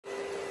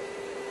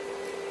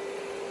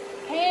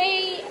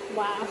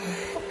Wow.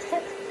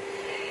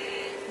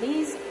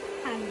 These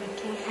are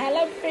looking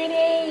hella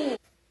pretty.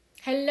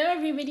 Hello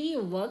everybody,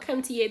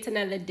 welcome to yet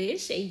another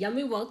dish. A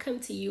yummy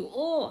welcome to you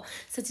all.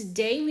 So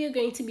today we are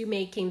going to be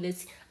making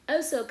this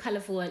oh so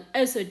colorful and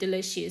oh so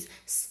delicious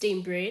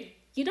steamed bread.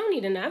 You don't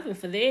need an oven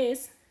for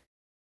this.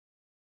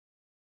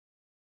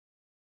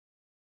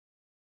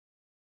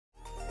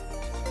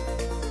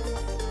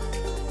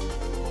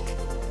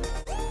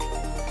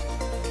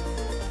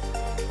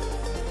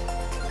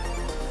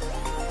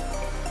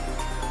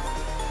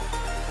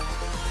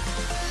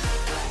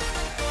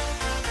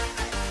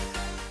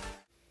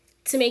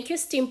 To make your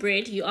steamed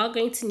bread, you are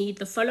going to need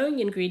the following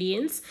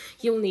ingredients.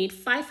 You'll need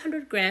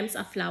 500 grams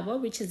of flour,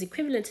 which is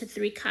equivalent to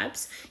 3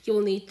 cups.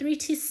 You'll need 3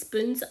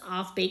 teaspoons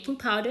of baking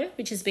powder,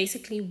 which is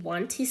basically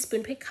 1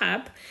 teaspoon per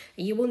cup.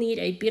 You will need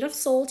a bit of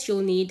salt.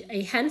 You'll need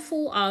a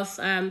handful of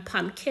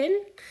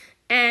pumpkin.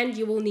 And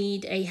you will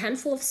need a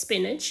handful of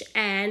spinach,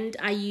 and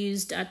I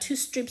used 2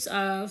 strips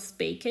of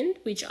bacon,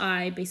 which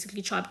I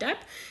basically chopped up.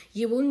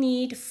 You will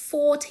need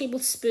 4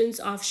 tablespoons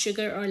of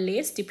sugar or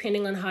less,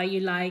 depending on how you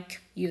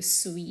like your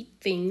sweet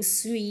things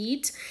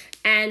sweet.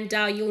 And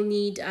you'll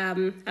need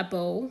a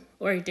bowl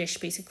or a dish,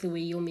 basically, where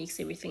you'll mix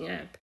everything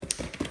up.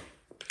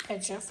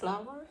 Add your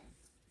flour,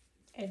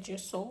 add your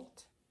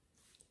salt,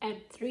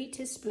 add 3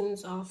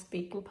 teaspoons of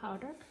baking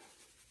powder.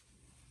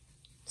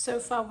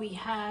 So far we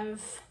have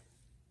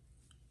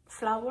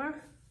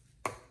flour,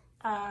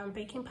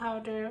 baking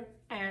powder,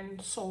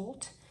 and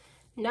salt.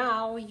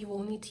 Now you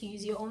will need to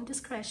use your own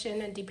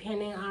discretion, and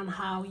depending on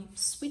how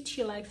sweet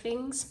you like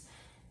things,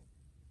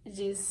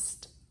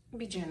 just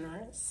be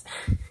generous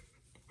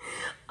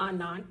or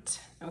not.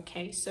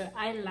 Okay, so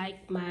I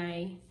like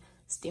my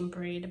steamed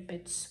bread a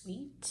bit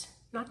sweet,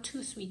 not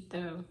too sweet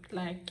though,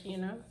 like, you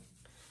know.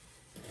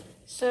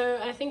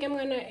 So I think I'm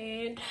gonna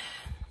add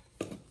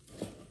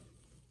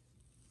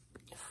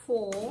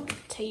 4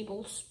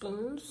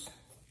 tablespoons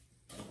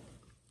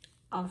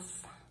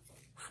of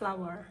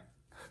flour,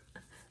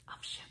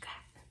 of sugar.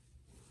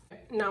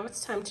 Now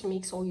it's time to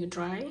mix all your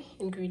dry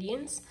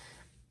ingredients.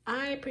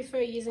 I prefer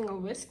using a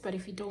whisk, but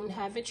if you don't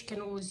have it, you can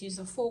always use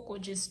a fork or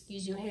just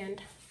use your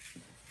hand.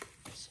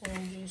 So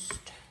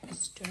just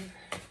stir.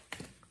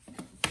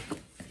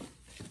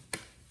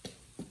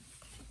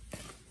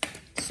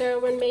 So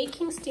when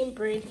making steamed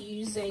bread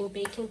using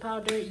baking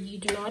powder, you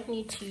do not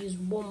need to use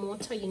warm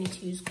water, you need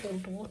to use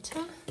cold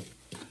water.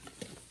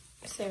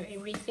 So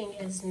everything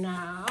is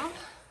now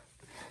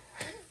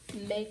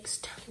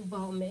mixed,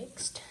 well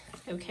mixed.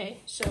 Okay,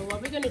 so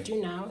what we're going to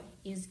do now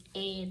is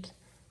add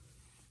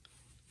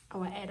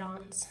our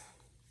add-ons.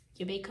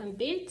 Your bacon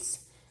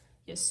bits,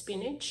 your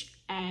spinach,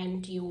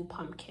 and your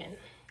pumpkin.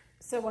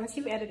 So once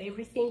you've added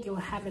everything, you'll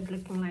have it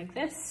looking like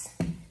this.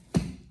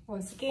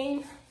 Once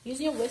again,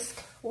 use your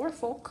whisk or a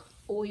fork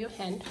or your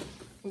hand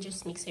and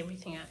just mix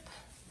everything up.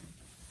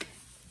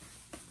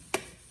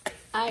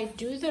 I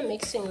do the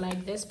mixing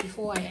like this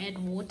before I add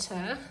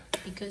water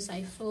because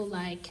I feel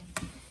like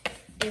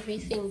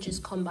everything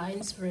just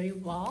combines very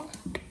well.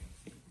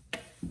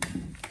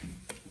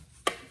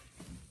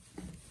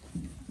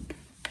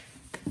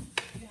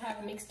 You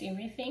have mixed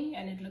everything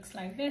and it looks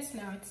like this.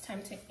 Now it's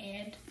time to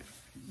add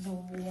the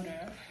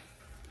water.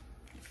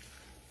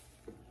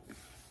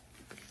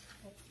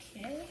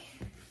 Okay.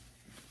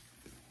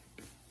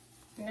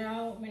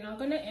 Now we're not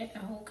gonna add the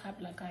whole cup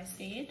like I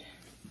said.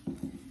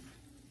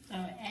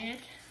 I'll add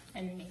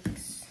and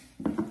mix.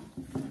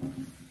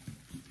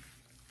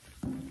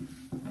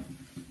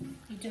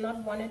 You do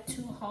not want it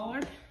too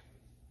hard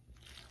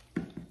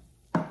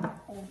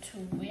or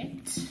too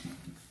wet.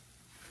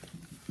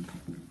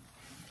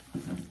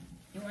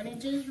 You want it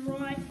just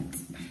right.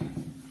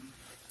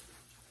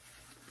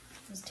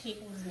 This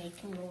table is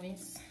making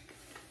noise,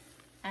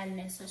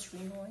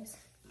 unnecessary noise.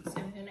 So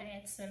we're gonna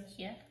add some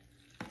here.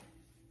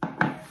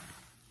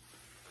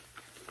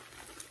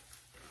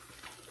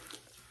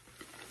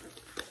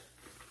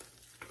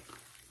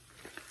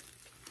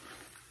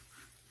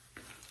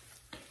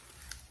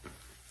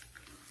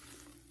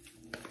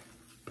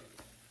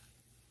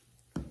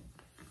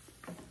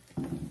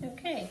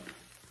 Okay.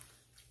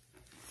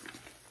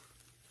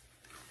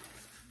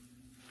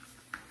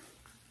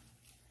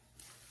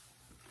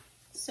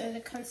 So the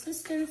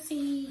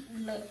consistency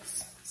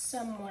looks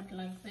somewhat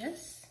like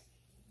this.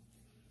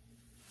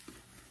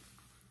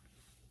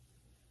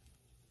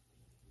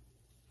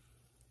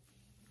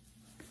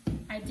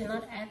 I did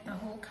not add the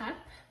whole cup.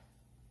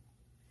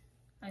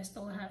 I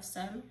still have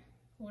some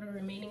water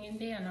remaining in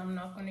there and I'm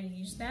not going to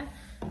use that.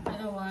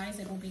 Otherwise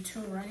it will be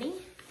too runny.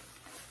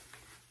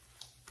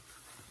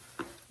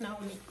 Now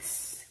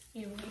mix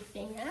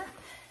everything up.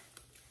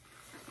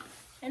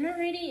 And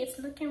already it's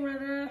looking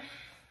rather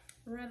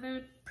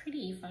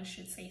pretty, if I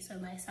should say so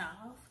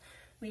myself.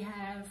 We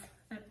have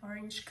that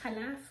orange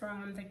color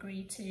from the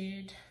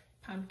grated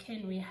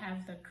pumpkin. We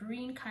have the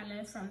green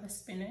color from the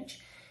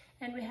spinach.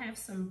 And we have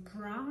some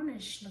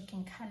brownish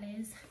looking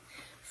colors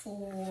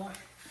from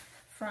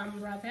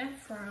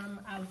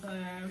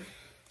our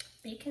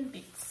bacon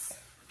bits.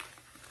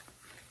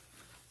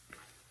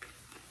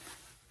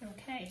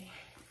 Okay,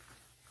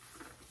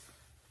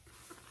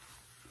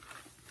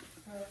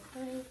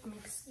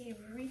 mix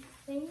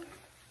everything.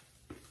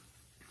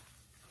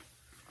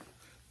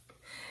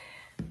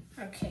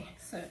 Okay,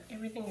 so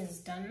everything is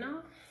done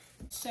now.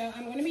 So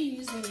I'm going to be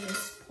using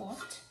this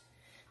pot.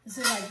 This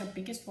is like the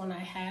biggest one I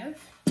have.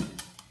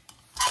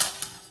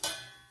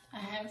 I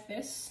have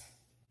this,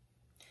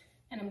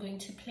 and I'm going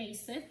to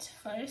place it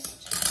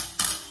first.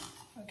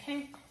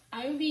 Okay,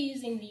 I will be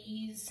using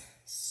these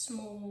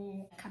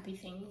small cuppy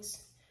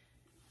things,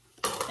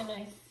 and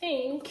I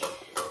think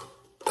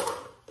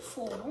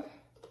 4,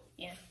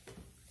 yeah,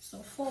 so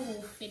 4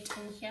 will fit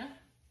in here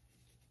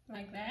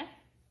like that.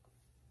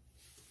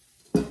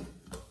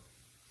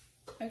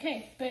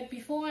 Okay, but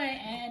before I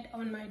add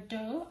on my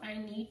dough, I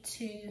need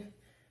to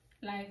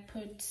like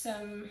put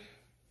some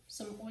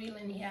oil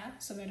in here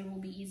so that it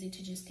will be easy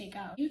to just take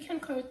out. You can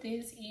coat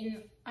this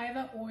in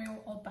either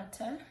oil or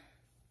butter.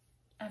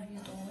 I've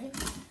used oil.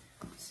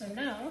 So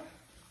now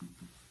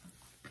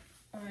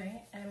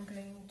I am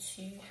going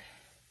to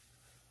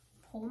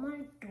pour my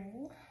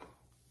dough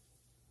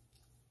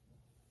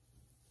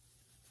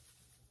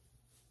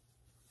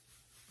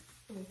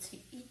into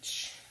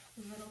each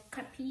little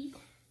cuppy.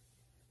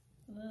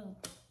 Whoa.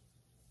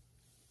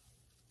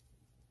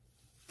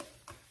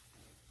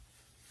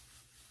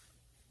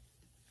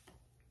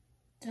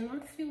 Do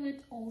not fill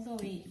it all the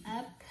way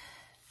up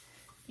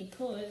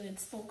because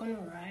it's still gonna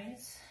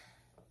rise.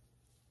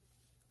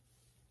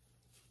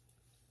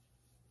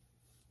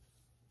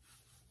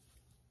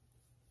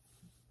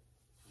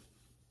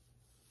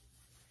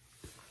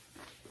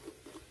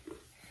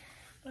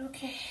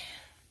 Okay,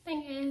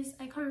 thing is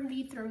I can't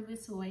really throw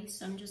this away,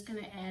 so I'm just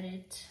gonna add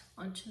it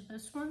onto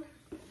this one,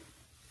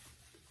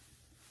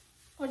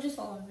 or just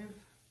all of them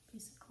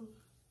basically.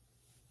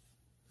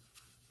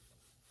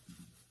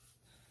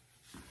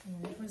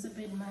 And it was a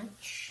bit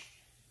much,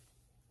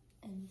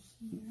 and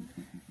here,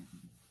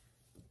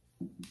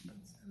 put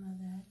some of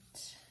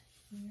that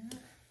here.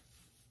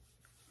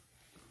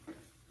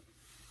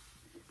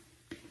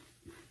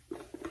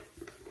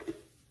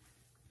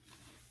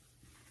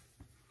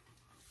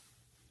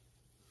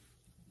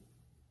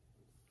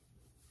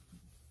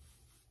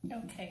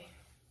 Okay,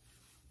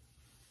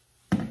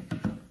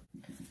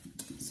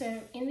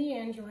 so in the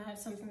end you'll have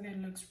something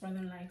that looks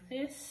rather like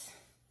this.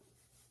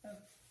 Oh,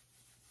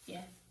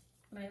 yeah,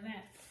 like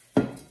that.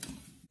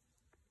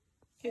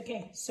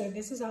 Okay, so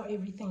this is how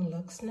everything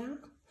looks now.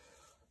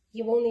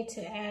 You will need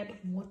to add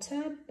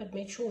water, but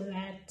make sure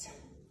that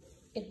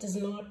it does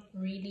not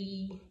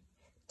really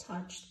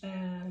touch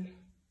the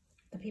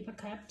paper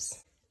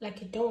cups.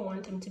 Like, you don't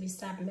want them to be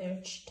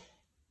submerged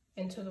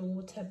into the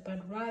water,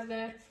 but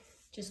rather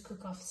just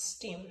cook off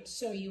steam.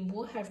 So you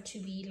will have to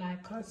be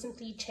like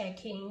constantly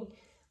checking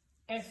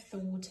if the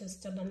water is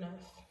still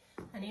enough.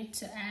 I need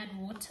to add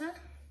water,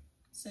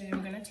 so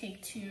I'm gonna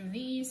take 2 of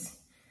these,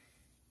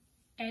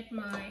 add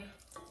my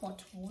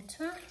hot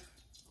water.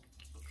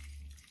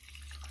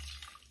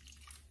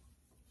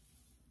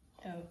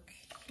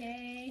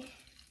 Okay,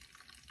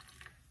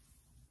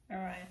 all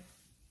right,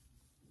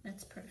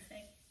 that's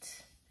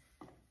perfect.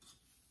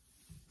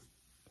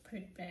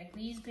 Put back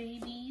these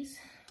babies,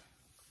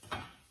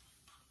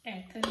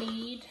 add the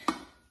lid,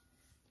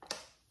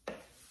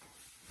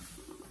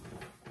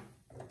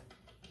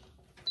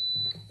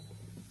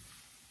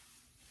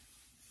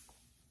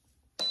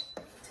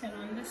 turn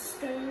on the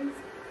stove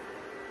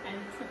and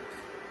cook.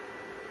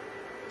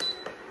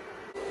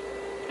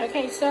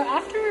 Okay, so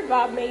after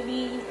about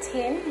maybe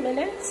 10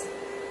 minutes,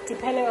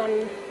 depending on,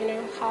 you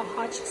know, how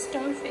hot your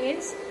stove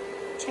is,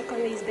 check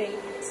on these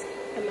babies.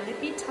 It might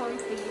be time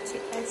for you to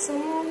add some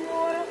more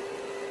water.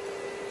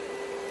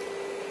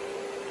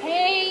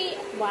 Hey,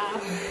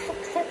 wow.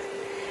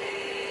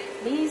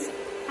 These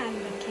are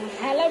looking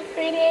hella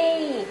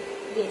pretty.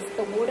 Yes,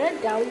 the water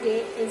down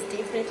there is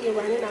definitely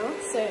running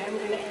out, so I'm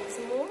gonna add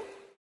some more.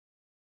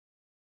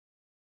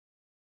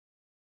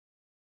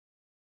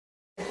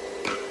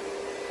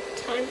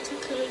 Time to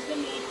close the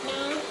lid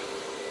now.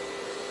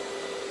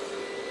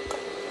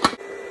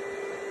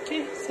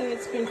 Okay, so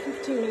it's been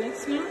 15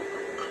 minutes now.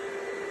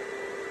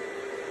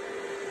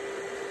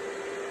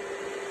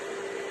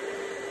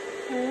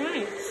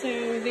 Alright,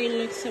 so they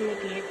look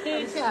somewhat like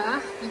this.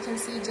 Here, you can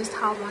see just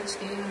how much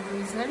they have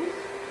risen.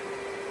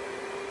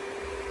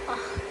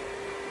 Oh,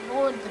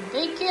 Lord, the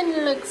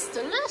bacon looks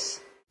delicious.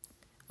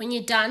 When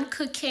you're done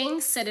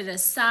cooking, set it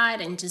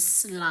aside and just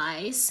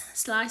slice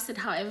it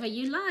however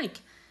you like.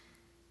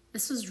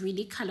 This was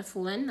really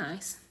colorful and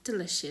nice,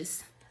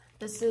 delicious.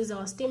 This is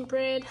our steamed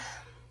bread.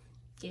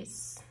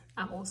 Yes,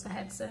 I've also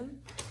had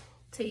some.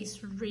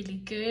 Tastes really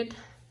good.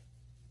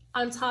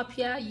 On top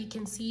here, you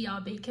can see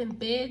our bacon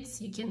bits.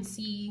 You can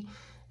see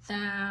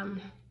the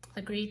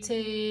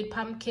grated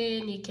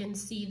pumpkin. You can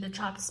see the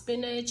chopped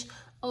spinach.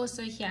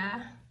 Also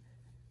here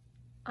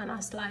on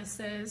our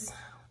slices.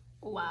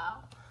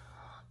 Wow.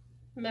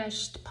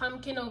 Mashed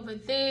pumpkin over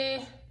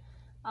there.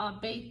 Our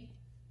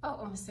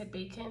almost said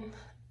bacon.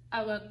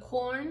 Our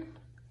corn,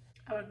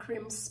 our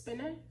cream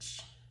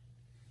spinach.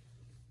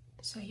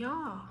 So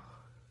yeah,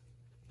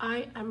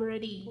 I am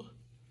ready.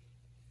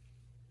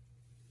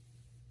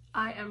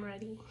 I am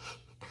ready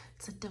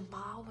to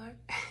devour.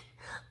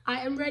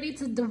 I am ready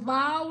to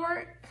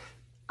devour.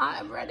 I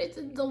am ready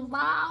to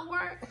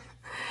devour.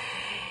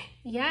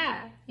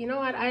 Yeah, you know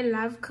what? I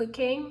love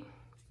cooking.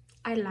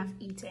 I love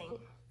eating.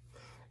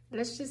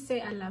 Let's just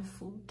say I love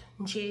food,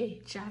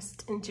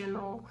 just in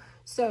general.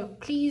 So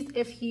please,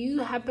 if you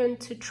happen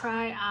to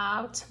try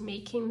out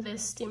making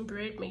this steamed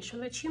bread, make sure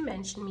that you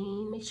mention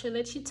me. Make sure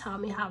that you tell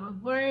me how it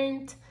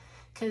went,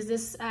 because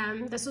this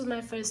was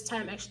my first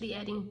time actually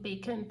adding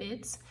bacon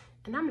bits,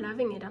 and I'm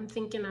loving it. I'm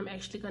thinking I'm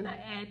actually gonna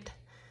add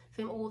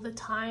them all the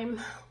time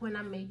when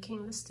I'm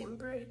making the steamed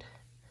bread.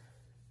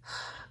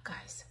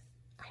 Guys,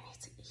 I need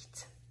to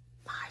eat.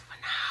 Bye for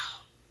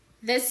now.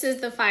 This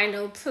is the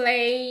final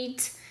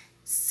plate.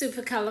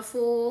 Super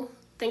colorful.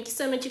 Thank you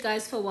so much, you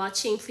guys, for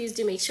watching. Please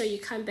do make sure you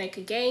come back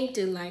again.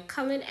 Do like,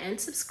 comment,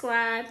 and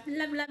subscribe.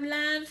 Love, love,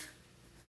 love.